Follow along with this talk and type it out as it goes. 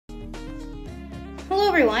Hello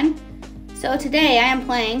everyone. So today I am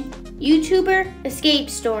playing YouTuber Escape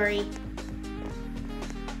Story.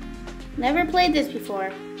 Never played this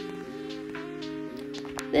before.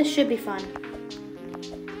 This should be fun.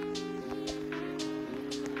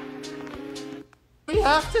 We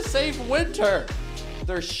have to save Winter.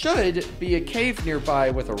 There should be a cave nearby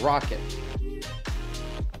with a rocket.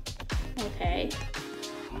 Okay.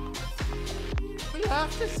 We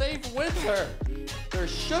have to save Winter. There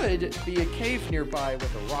should be a cave nearby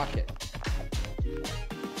with a rocket.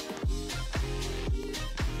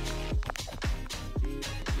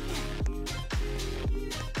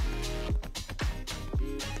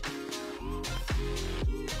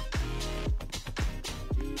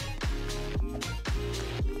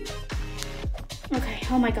 Okay,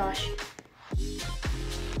 oh my gosh.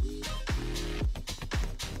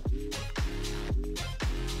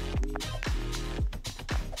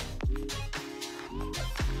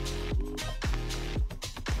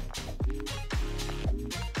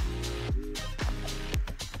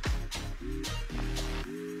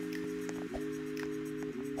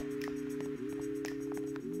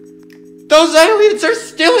 Those aliens are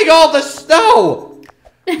stealing all the snow!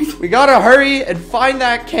 We gotta hurry and find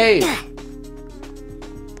that cave.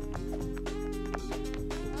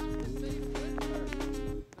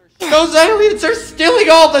 Those aliens are stealing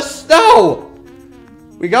all the snow!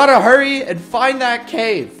 We gotta hurry and find that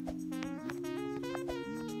cave.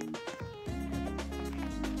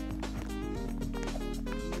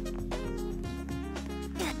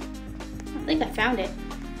 I think I found it.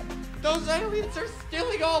 Those aliens are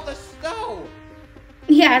stealing all the snow!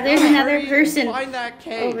 Yeah, there's Gotta another hurry and person find that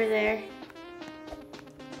cave. over there.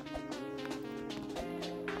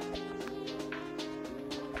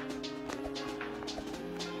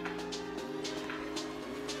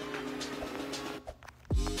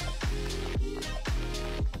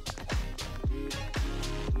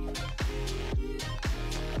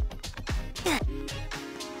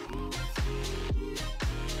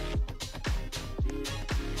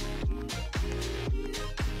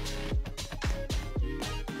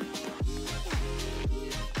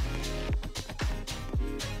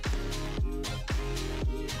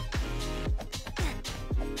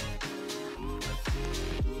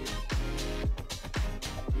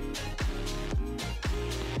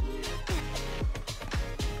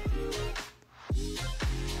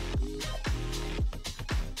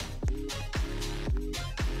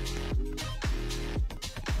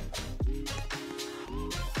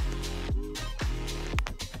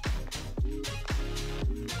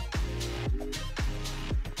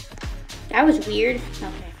 That was weird.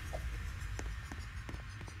 Okay.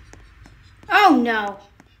 Oh no.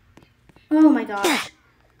 Oh my gosh.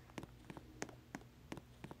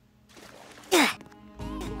 We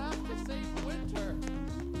have to save Winter.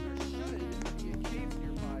 There should be a cave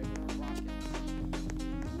nearby with a rocket.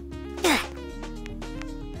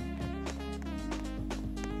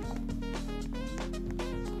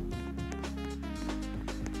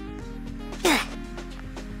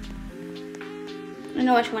 I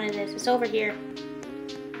know which one it is. It's over here.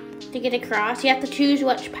 To get across, you have to choose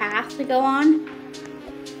which path to go on.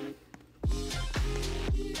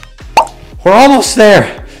 We're almost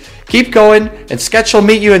there. Keep going, and Sketch will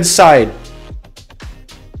meet you inside.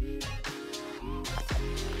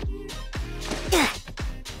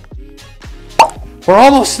 We're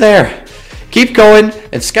almost there. Keep going,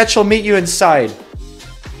 and Sketch will meet you inside.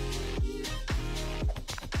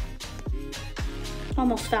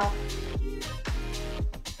 Almost fell.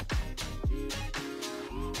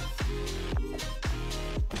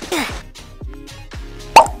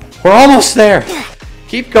 We're almost there.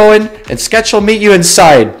 Keep going, and Sketch will meet you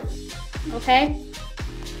inside. Okay.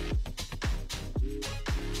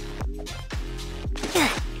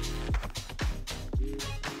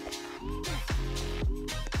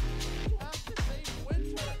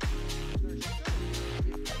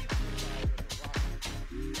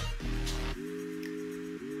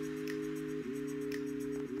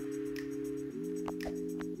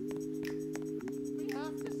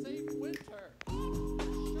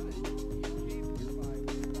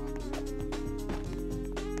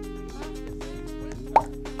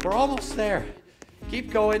 We're almost there.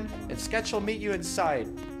 Keep going, and Sketch will meet you inside.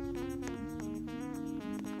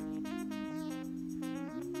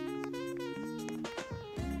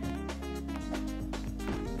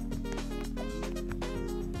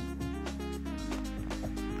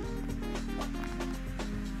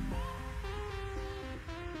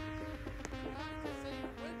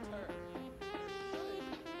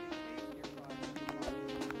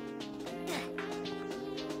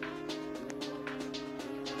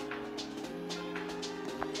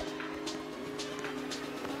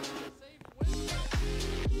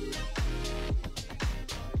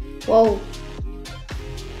 Whoa.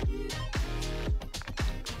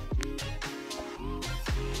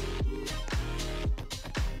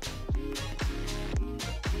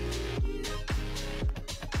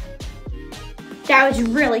 That was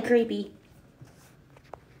really creepy.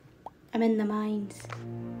 I'm in the mines.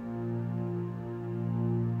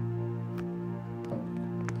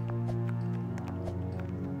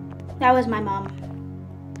 That was my mom.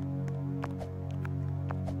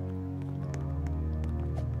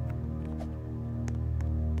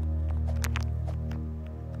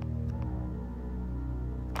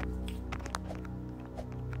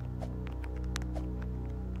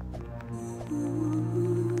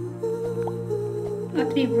 I have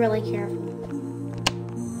to be really careful.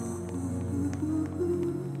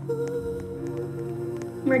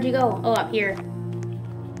 Where'd you go? Oh, up here.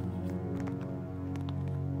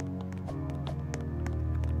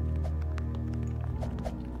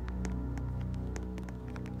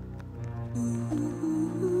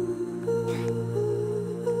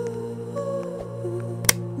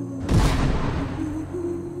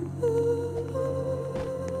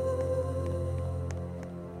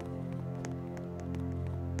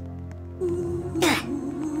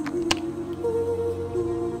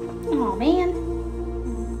 Oh man.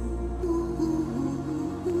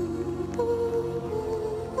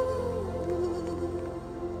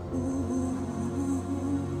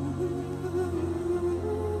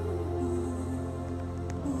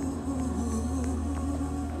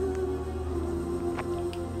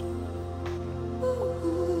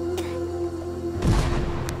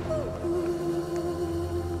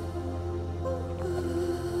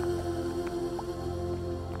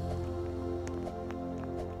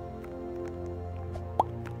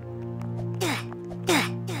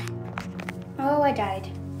 Oh, I died.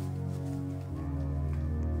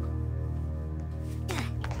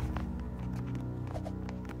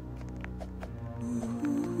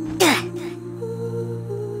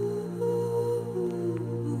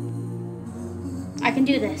 I can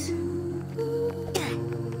do this.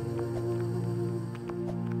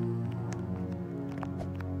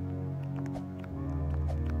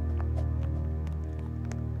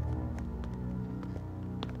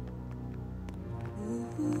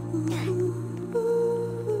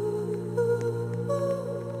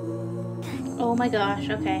 Oh my gosh,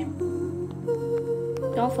 okay.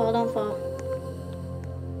 Don't fall, don't fall.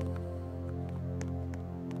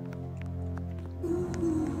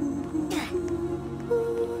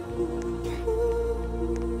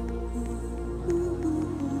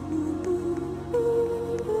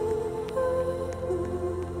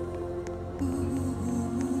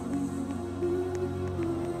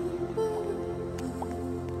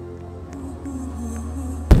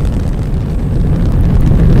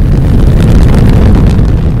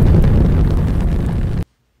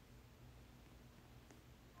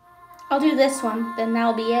 I'll do this one, then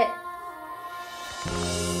that'll be it.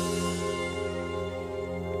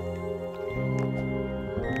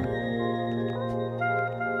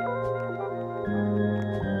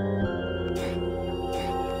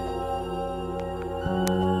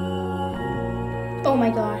 Oh my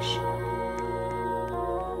gosh.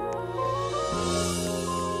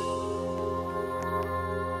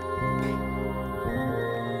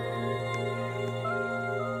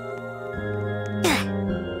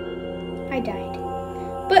 I died,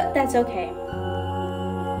 but that's okay.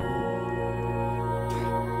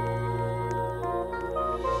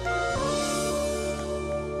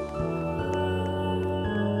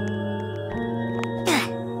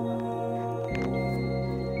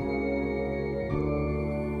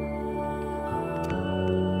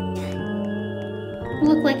 I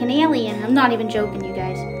look like an alien. I'm not even joking, you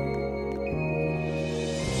guys.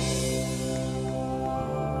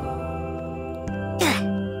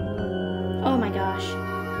 Oh my gosh.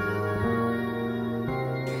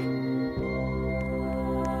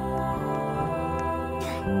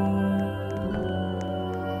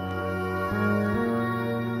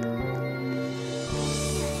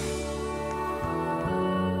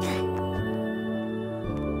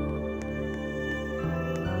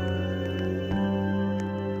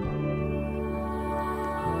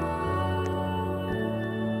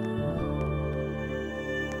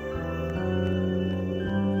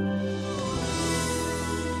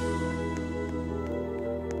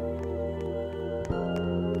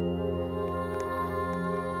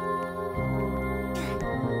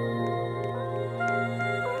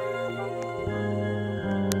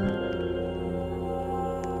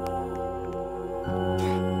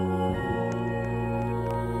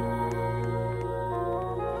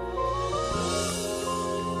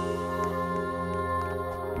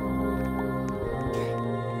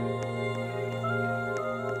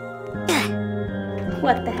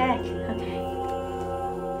 What the heck? Okay.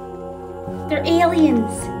 They're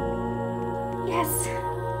aliens. Yes.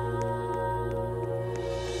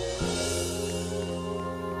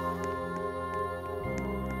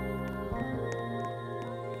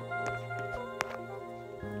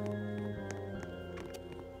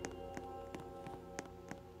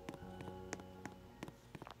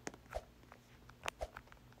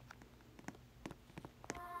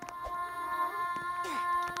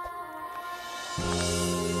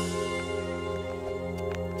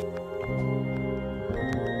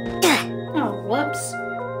 Oh, whoops.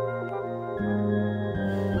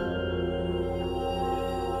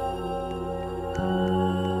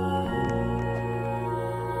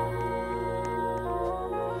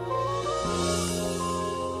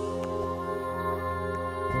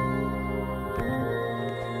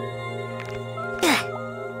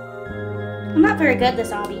 I'm not very good at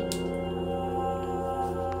this obby.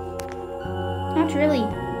 Not really.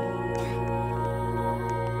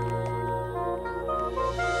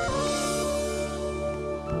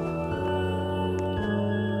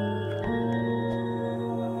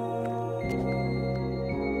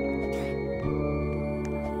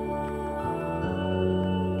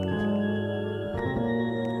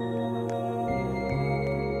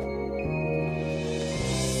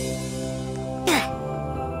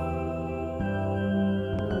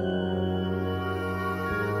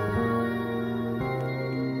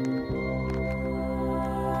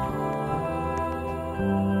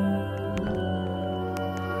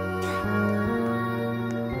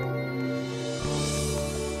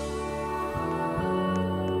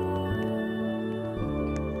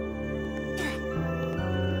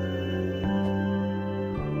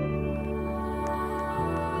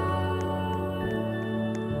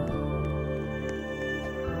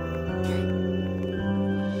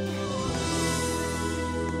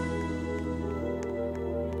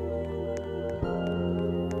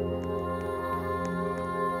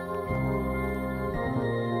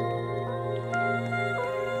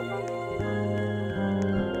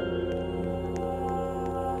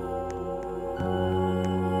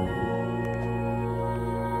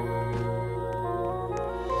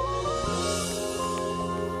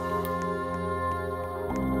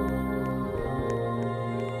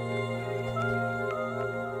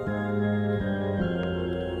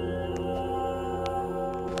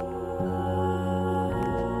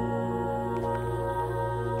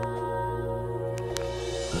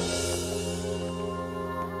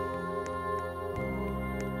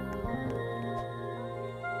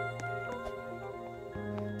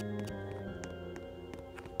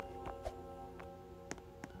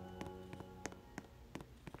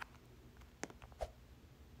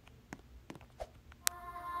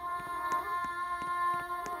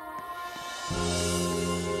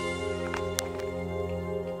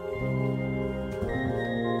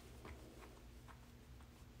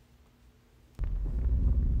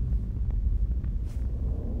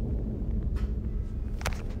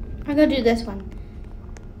 I'll go do this one.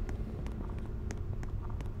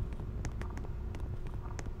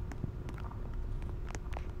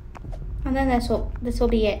 And then this will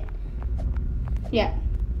be it. Yeah.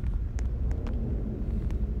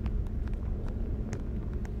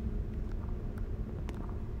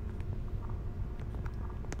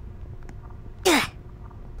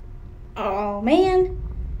 Oh man.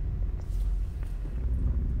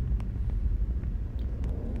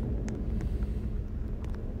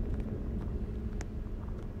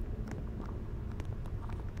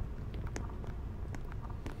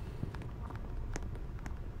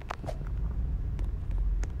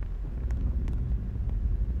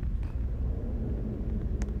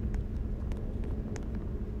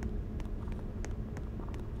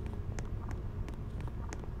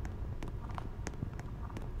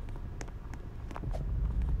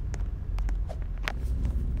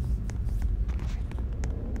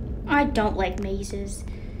 I don't like mazes.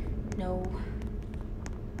 No.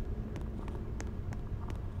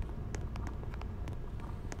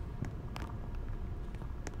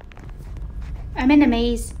 I'm in a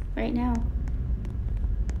maze right now.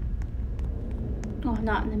 Oh, I'm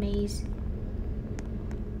not in the maze.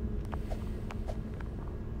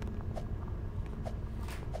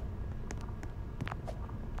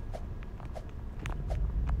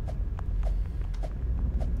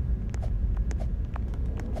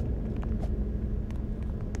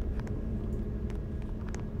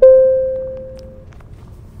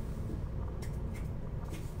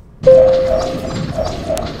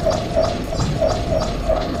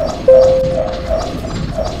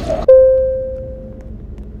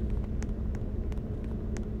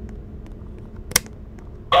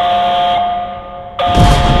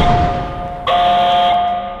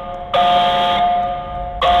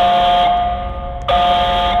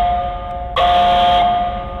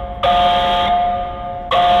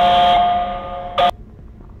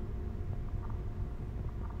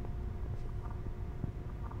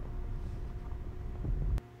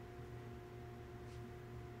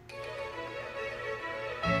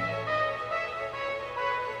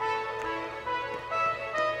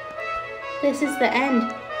 This is the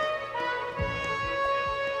end.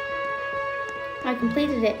 I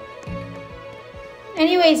completed it.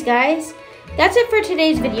 Anyways, guys, that's it for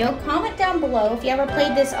today's video. Comment down below if you ever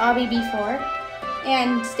played this Obby before.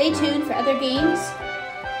 And stay tuned for other games.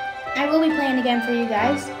 I will be playing again for you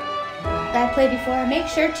guys that I played before. Make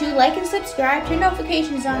sure to like and subscribe, turn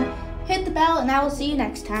notifications on, hit the bell, and I will see you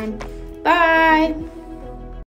next time. Bye!